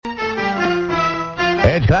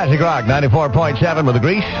It's Classic Rock 94.7 with the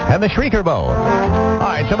Grease and the Shrieker Bowl. All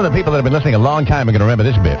right, some of the people that have been listening a long time are going to remember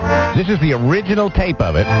this bit. This is the original tape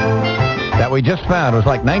of it that we just found. It was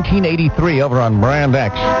like 1983 over on Brand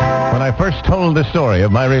X when I first told the story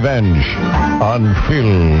of my revenge on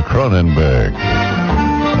Phil Cronenberg.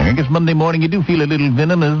 I guess Monday morning you do feel a little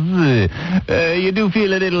venomous. You do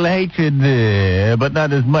feel a little hatred, but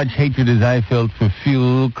not as much hatred as I felt for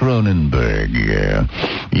Phil Cronenberg.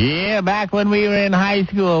 Yeah, back when we were in high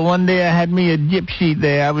school, one day I had me a gyp sheet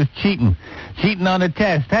there. I was cheating on a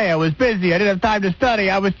test. Hey, I was busy. I didn't have time to study.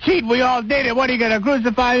 I was cheating. We all did it. What, are you going to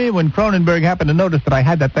crucify me? When Cronenberg happened to notice that I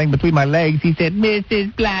had that thing between my legs, he said,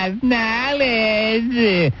 Mrs. Glasnellis,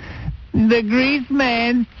 the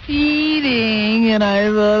Greaseman's cheating. And I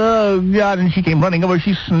thought, oh, God. And she came running over.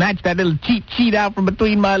 She snatched that little cheat sheet out from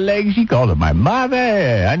between my legs. She called it my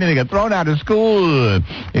mother. I nearly got thrown out of school.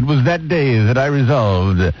 It was that day that I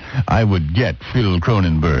resolved I would get Phil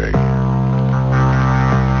Cronenberg.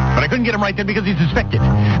 But I couldn't get him right then because he suspected.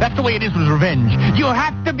 That's the way it is with revenge. You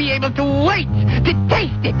have to be able to wait to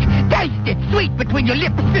taste it sweet between your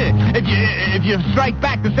lips. If you strike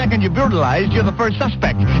back the second you're brutalized, you're the first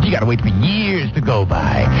suspect. You gotta wait for years to go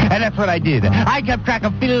by. And that's what I did. I kept track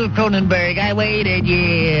of Phil Cronenberg. I waited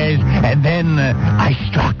years. And then I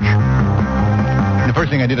struck. The first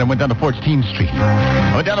thing I did, I went down to 14th Street.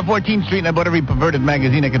 I went down to 14th Street and I bought every perverted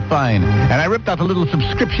magazine I could find. And I ripped out the little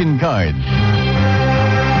subscription cards.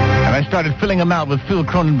 And I started filling them out with Phil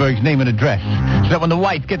Cronenberg's name and address. So that when the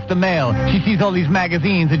wife gets the mail, she sees all these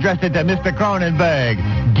magazines addressed to Mr. Cronenberg.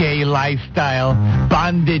 Gay Lifestyle,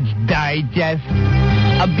 Bondage Digest,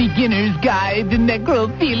 A Beginner's Guide to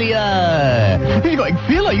Necrophilia. He's going,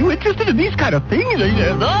 Phil, are you interested in these kind of things?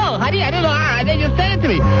 Oh, honey, I don't know. They just sent it to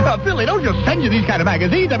me. Phil, they don't just send you these kind of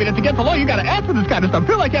magazines. I mean, it's against the law. You got to answer this kind of stuff.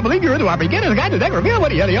 Phil, I can't believe you're into A Beginner's Guide to Necrophilia.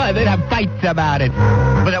 What are you? They'd have fights about it.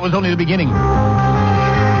 But that was only the beginning.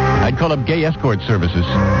 I'd call up gay escort services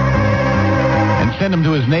and send him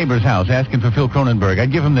to his neighbor's house asking for Phil Cronenberg.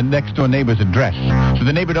 I'd give him the next-door neighbor's address. So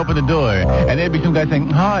the neighbor'd open the door, and there'd be some guy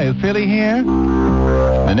saying, hi, is Philly here?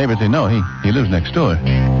 The neighbor'd say, no, he lives next door.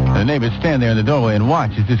 And the neighbor'd stand there in the doorway and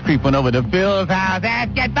watch as this creep went over to Phil's house.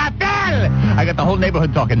 Let's get the Phil! I got the whole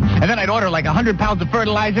neighborhood talking. And then I'd order like 100 pounds of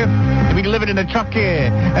fertilizer, and we deliver it in a truck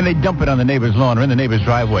here. And they'd dump it on the neighbor's lawn or in the neighbor's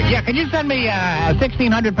driveway. Yeah, can you send me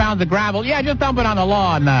 1,600 pounds of gravel? Yeah, just dump it on the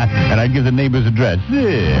lawn. And I'd give the neighbor's address.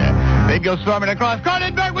 Yeah. They'd go storming across.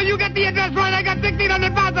 Cronenberg, will you get the address right? I got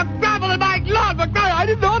 1,600 pounds of gravel in my lawn. But I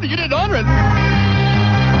didn't know that you didn't order it.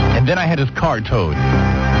 And then I had his car towed.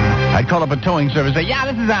 I'd call up a towing service and say, yeah,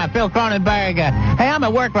 this is Phil Cronenberg. Hey, I'm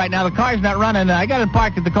at work right now. The car's not running. I got it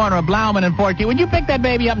parked at the corner of Blauman and 14. Would you pick that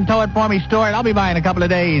baby up and tow it for me, store it? I'll be by in a couple of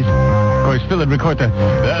days. Of course, Phil would record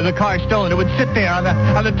the car stolen. It would sit there on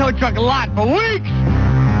the tow truck lot for weeks.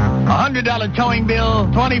 $100 towing bill,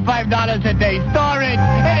 $25 a day storage,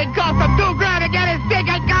 and it cost him $2,000 to get his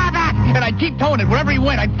stinking car back. And I'd keep towing it wherever he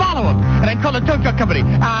went. I'd follow him, and I'd call the tow truck company.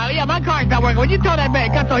 Yeah, my car's not working. Would you tow that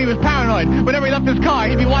back? That's so he was paranoid. Whenever he left his car,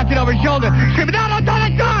 he'd be watching over his shoulder, screaming, no, don't tow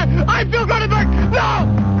that car! I'm Phil Cronenberg! No!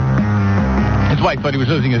 His wife thought he was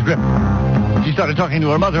losing his grip. She started talking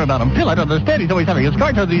to her mother about him. Phil, I don't understand. He's always having his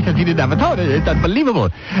car towed. He says he didn't have a tow. It's unbelievable.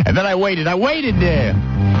 And then I waited there.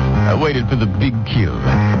 I waited for the big kill.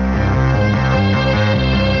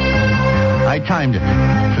 I timed it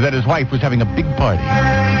so that his wife was having a big party.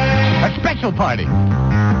 A special party.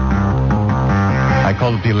 I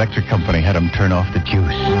called up the electric company, had him turn off the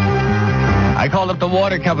juice. I called up the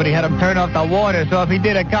water company, had him turn off the water, so if he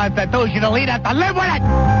did a constitutional, he'd have to live with it.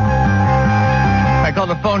 I called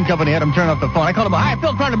the phone company, had him turn off the phone. I called him, hi,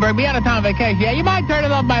 Phil Cronenberg, be out of town on vacation. Yeah, you mind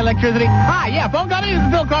turning off my electricity? Hi, yeah, phone company, this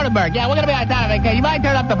is Phil Cronenberg. Yeah, we're going to be out of town on vacation. You mind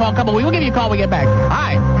turning off the phone company? We'll give you a call when we get back.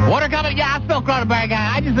 Hi, water company, yeah, it's Phil Cronenberg.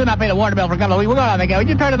 I just did not pay the water bill for a couple of weeks. We're going on vacation. Would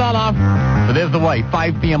you turn it all off? So there's the wife,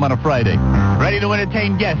 5 p.m. on a Friday, ready to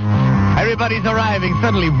entertain guests. Everybody's arriving.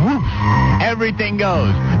 Suddenly, whoosh, everything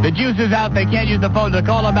goes. The juice is out. They can't use the phone to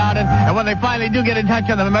call about it. And when they finally do get in touch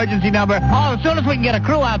on the emergency number, as soon as we can get a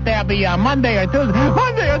crew out there, it'll be Monday or Tuesday.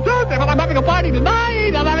 Well, I'm having a party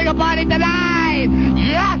tonight.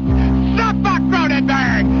 Yes! Suffer,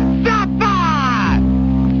 Cronenberg! Suffer!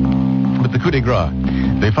 But the coup de grace.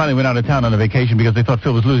 They finally went out of town on a vacation because they thought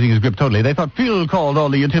Phil was losing his grip totally. They thought Phil called all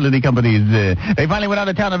the utility companies. They finally went out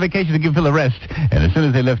of town on vacation to give Phil a rest. And as soon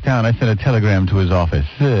as they left town, I sent a telegram to his office.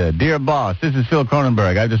 Dear boss, this is Phil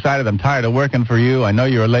Cronenberg. I've decided I'm tired of working for you. I know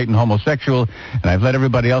you're a latent homosexual, and I've let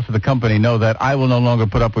everybody else at the company know that I will no longer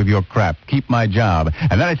put up with your crap. Keep my job.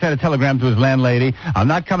 And then I sent a telegram to his landlady. I'm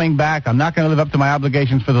not coming back. I'm not going to live up to my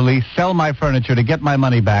obligations for the lease. Sell my furniture to get my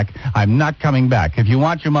money back. I'm not coming back. If you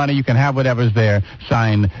want your money, you can have whatever. whatever's there,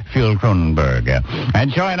 signed Phil Cronenberg.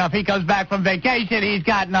 And sure enough, he comes back from vacation. He's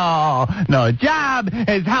got no job.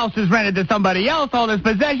 His house is rented to somebody else. All his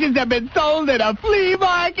possessions have been sold at a flea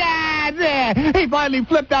market. He finally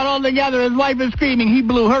flipped out altogether. His wife is screaming. He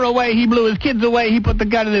blew her away. He blew his kids away. He put the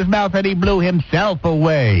gun in his mouth, and he blew himself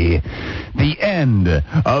away. The end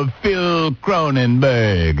of Phil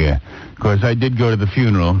Cronenberg. Of course, I did go to the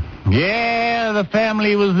funeral. Yeah, the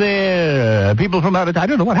family was there. People from out of town. I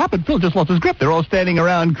don't know what happened. Phil just lost his grip. They're all standing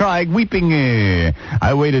around crying, weeping.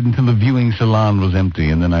 I waited until the viewing salon was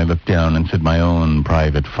empty, and then I looked down and said my own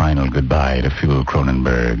private final goodbye to Phil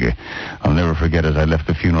Cronenberg. I'll never forget as I left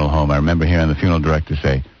the funeral home, I remember hearing the funeral director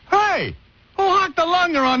say, "Hey, who hocked the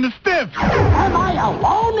lunger on the stiff?" Am I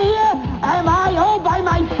alone here? Am I all by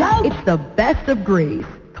myself? It's the best of Grease.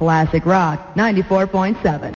 Classic Rock 94.7.